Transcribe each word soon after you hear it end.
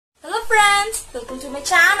welcome to my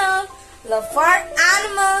channel Love for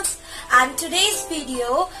Animals, and today's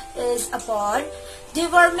video is about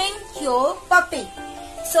deworming your puppy.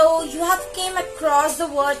 So you have came across the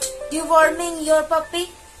word deworming your puppy.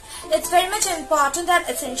 It's very much important and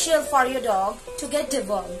essential for your dog to get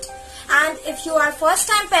dewormed. And if you are first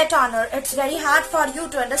time pet owner, it's very hard for you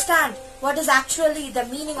to understand what is actually the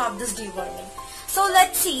meaning of this deworming. So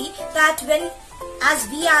let's see that as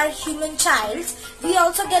we are human childs, we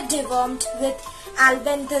also get dewormed with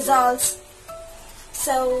albendazole.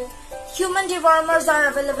 So human dewormers are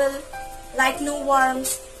available like new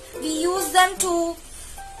worms. We use them to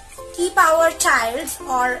keep our childs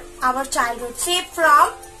or our childhood safe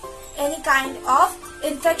from any kind of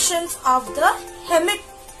infections of the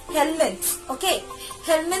helminths. Okay,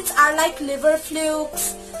 helminths are like liver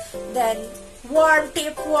flukes, then worm,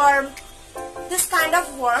 tapeworm. This kind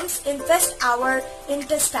of worms infest our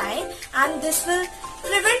intestine, and this will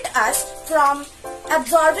prevent us from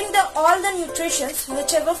absorbing all the nutrients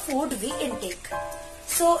whichever food we intake.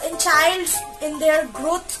 So in childs, in their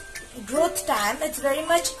growth time, it's very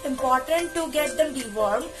much important to get them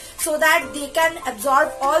dewormed so that they can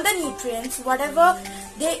absorb all the nutrients. Whatever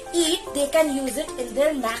they eat, they can use it in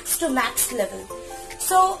their max to max level.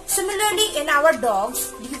 So similarly in our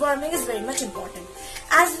dogs, deworming is very much important.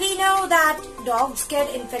 As we know that dogs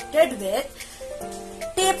get infected with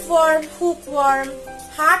tapeworm, hookworm,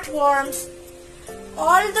 heartworms.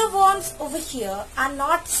 All the worms over here are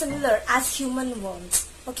not similar as human worms.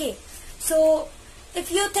 Okay, so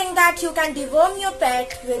if you think that you can deworm your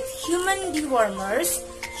pet with human dewormers,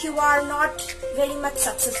 you are not very much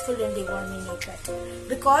successful in deworming your pet,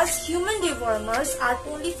 because human dewormers are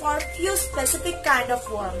only for few specific kind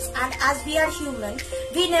of worms, and as we are human,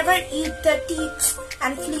 we never eat the ticks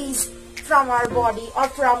and fleas from our body or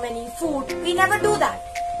from any food. We never do that.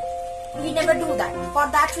 For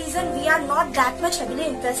that reason, we are not that much heavily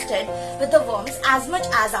infested with the worms as much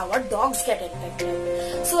as our dogs get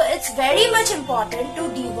infected. So it's very much important to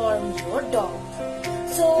deworm your dog.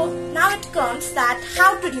 So now it comes that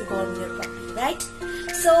how to deworm your puppy, right?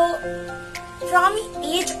 So from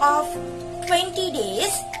age of 20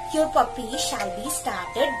 days, your puppy shall be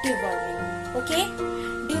started deworming. Okay?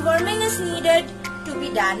 Deworming is needed to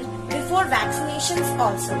be done before vaccinations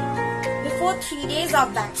also. Before 3 days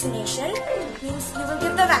of vaccination, means you will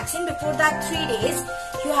give the vaccine. Before that 3 days,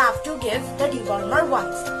 you have to give the dewormer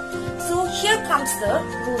once. So here comes the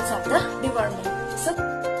rules of the deworming. So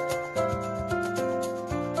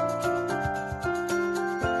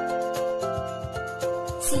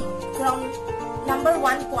see, from number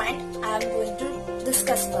 1 point I am going to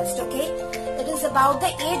discuss first. Okay, it is about the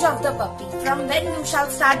age of the puppy. From when you shall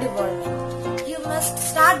start deworming. You must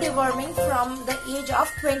start deworming from the age of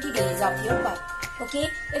 20 days of your pup. Okay,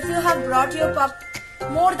 if you have brought your pup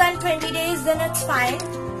more than 20 days, then it's fine,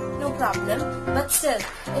 no problem. But still,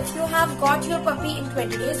 if you have got your puppy in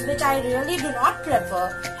 20 days, which I really do not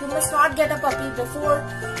prefer, you must not get a puppy before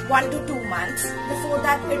 1 to 2 months. Before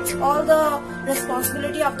that, it's all the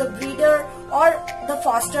responsibility of the breeder or the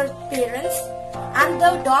foster parents. And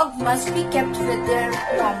the dog must be kept with their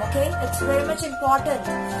mom, okay? It's very much important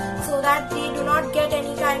so that they do not get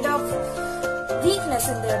any kind of weakness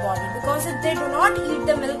in their body, because if they do not eat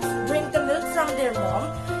the milk, drink the milk from their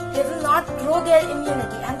mom, they will not grow their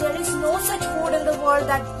immunity, and there is no such food in the world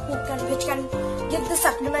which can give the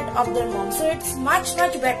supplement of their mom. So it's much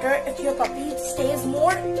better if your puppy stays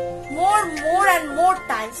more and more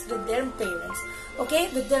times with their parents, okay,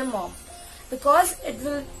 with their mom, because it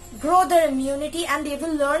will grow their immunity and they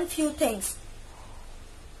will learn few things.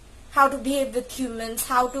 How to behave with humans,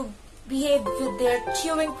 how to behave with their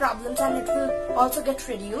chewing problems, and it will also get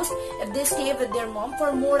reduced if they stay with their mom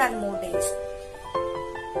for more and more days.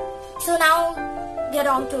 So now get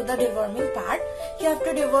on to the deworming part. You have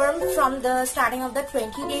to deworm from the starting of the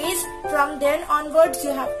 20 days. From then onwards, you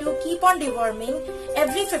have to keep on deworming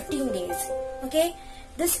every 15 days. Okay,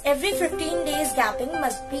 this every 15 days gapping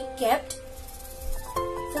must be kept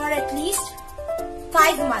for at least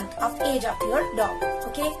 5 months of age of your dog.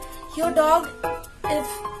 Okay, your dog, if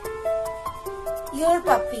your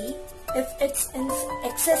puppy, if it's in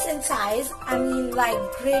excess in size, I mean like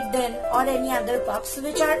Great Dane or any other pups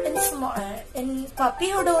which are in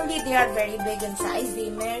puppyhood only, they are very big in size, they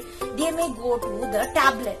may go to the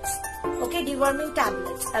tablets. Okay, deworming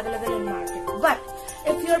tablets available in market. But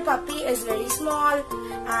if your puppy is very small,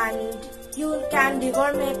 and you can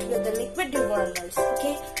deworm it with the liquid dewormers.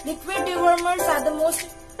 Okay, liquid dewormers are the most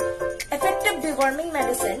effective deworming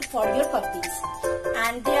medicine for your puppies,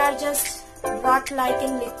 and they are just brought like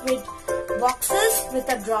in liquid boxes with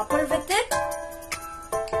a dropper with it,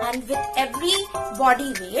 and with every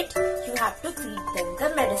body weight you have to feed them the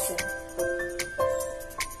medicine.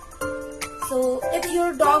 So if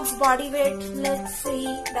your dog's body weight, let's say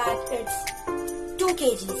that it's 2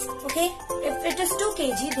 kgs, okay? If it is 2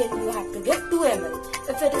 kg, then you have to give 2 ml.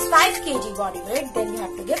 If it is 5 kg body weight, then you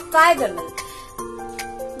have to give 5 ml.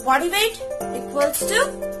 Body weight equals to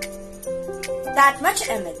that much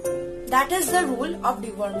ml. That is the rule of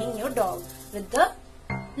deworming your dog with the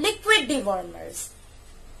liquid dewormers.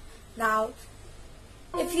 Now,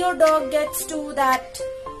 if your dog gets to that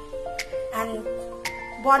and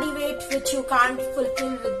body weight which you can't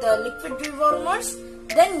fulfill with the liquid dewormers,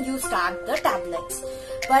 then you start the tablets.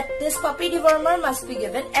 But this puppy dewormer must be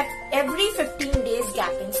given every 15 days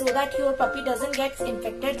gapping so that your puppy doesn't get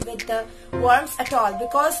infected with the worms at all,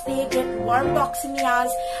 because they get worm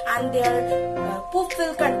toxemias and their poop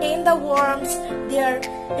will contain the worms, their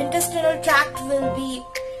intestinal tract will be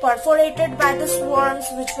perforated by these worms,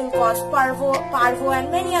 which will cause parvo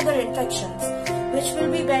and many other infections, which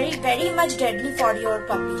will be very much deadly for your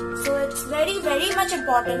puppy. So it's very much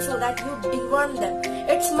important so that you deworm them.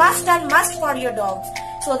 It's must and must for your dogs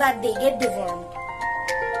so that they get dewormed.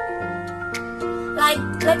 Like,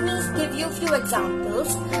 let me give you a few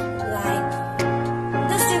examples. Like,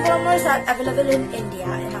 these dewormers are available in India,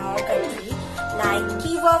 in our country, like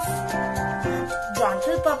Deworm,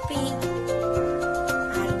 Jontal puppy,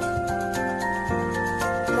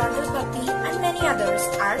 and many others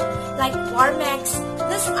are like Wormex.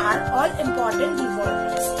 These are all important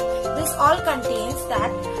dewormers. This all contains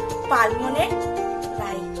that palmonate,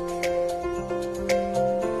 like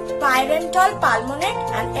pyrantel, palmonate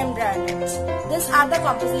and embryonate. These are the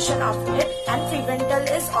composition of it, and prevental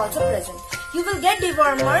is also present. You will get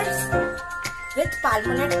dewormers with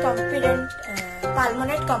palmonate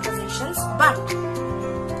compositions, but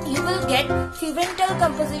you will get prevental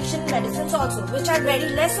composition medicines also, which are very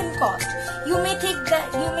less in cost. You may think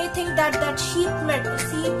that sheep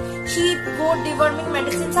goat deworming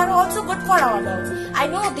medicines are also good for our dogs. I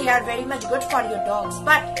know they are very much good for your dogs,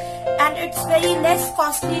 and it's very less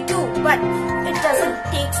costly too, but it doesn't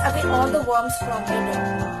take away all the worms from your dog.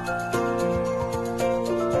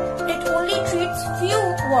 It only treats few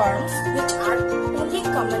worms which are only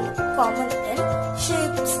common in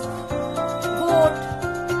sheep, goat,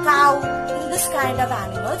 cow. In this kind of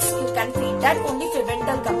animals, you can feed that only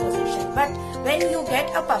prevental composition. But when you get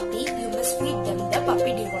a puppy, you must feed them the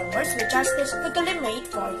puppy dewormers, which are specifically made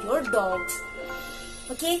for your dogs.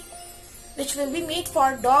 Okay? Which will be made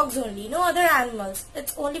for dogs only, no other animals.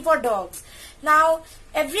 It's only for dogs. Now,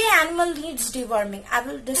 every animal needs deworming. I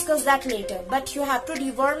will discuss that later. But you have to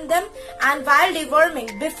deworm them, and while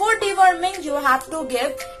deworming, before deworming, you have to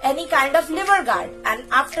give any kind of liver guard. And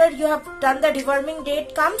after you have done the deworming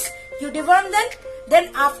date comes, you deworm them.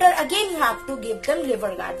 Then after again you have to give them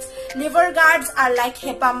liver guards. Liver guards are like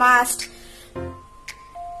Hepamast,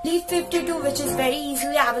 Leaf 52, which is very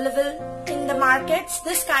easily available in the markets.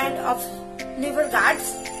 This kind of liver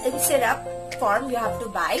guards in syrup form you have to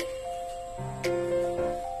buy.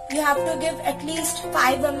 You have to give at least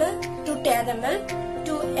 5 ml to 10 ml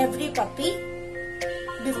to every puppy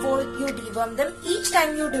before you deworm them. Each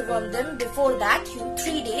time you deworm them, before that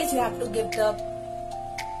 3 days you have to give the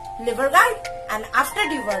liver guard, and after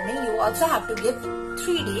deworming you also have to give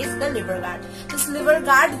 3 days the liver guard. This liver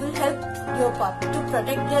guard will help your pup to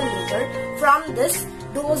protect their liver from this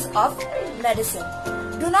dose of medicine.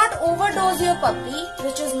 Do not overdose your puppy,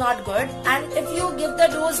 which is not good, and if you give the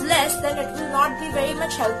dose less, then it will not be very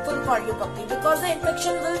much helpful for your puppy, because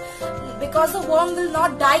the worm will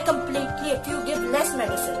not die completely if you give less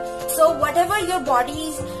medicine. So whatever your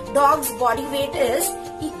dog's body weight is,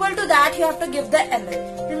 equal to that you have to give the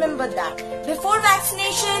ml. Remember that. Before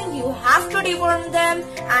vaccination, you have to deworm them,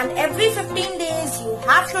 and every 15 days you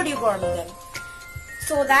have to deworm them,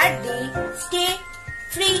 so that they stay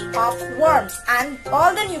free of worms, and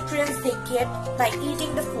all the nutrients they get by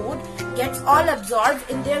eating the food gets all absorbed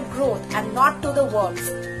in their growth and not to the worms.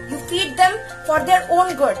 You feed them for their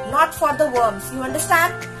own good, not for the worms. You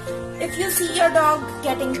understand? If you see your dog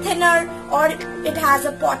getting thinner, or it has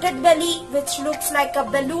a potted belly which looks like a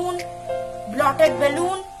balloon, blotted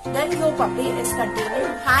balloon, then your puppy is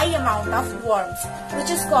containing high amount of worms, which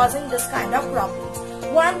is causing this kind of problems.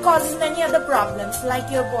 Worm causes many other problems,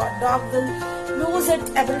 like your dog will lose its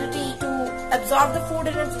ability to absorb the food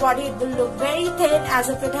in its body. It will look very thin, as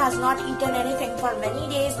if it has not eaten anything for many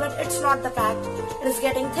days, but it's not the fact. It is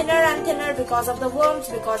getting thinner and thinner because of the worms,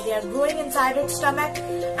 because they are growing inside its stomach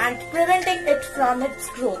and preventing it from its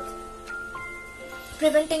growth.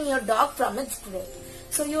 Preventing your dog from its growth.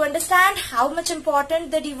 So you understand how much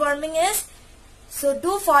important the deworming is. So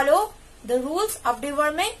do follow the rules of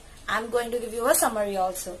deworming. I'm going to give you a summary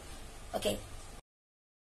also. Okay.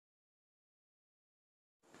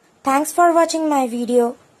 Thanks for watching my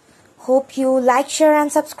video. Hope you like, share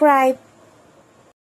and subscribe.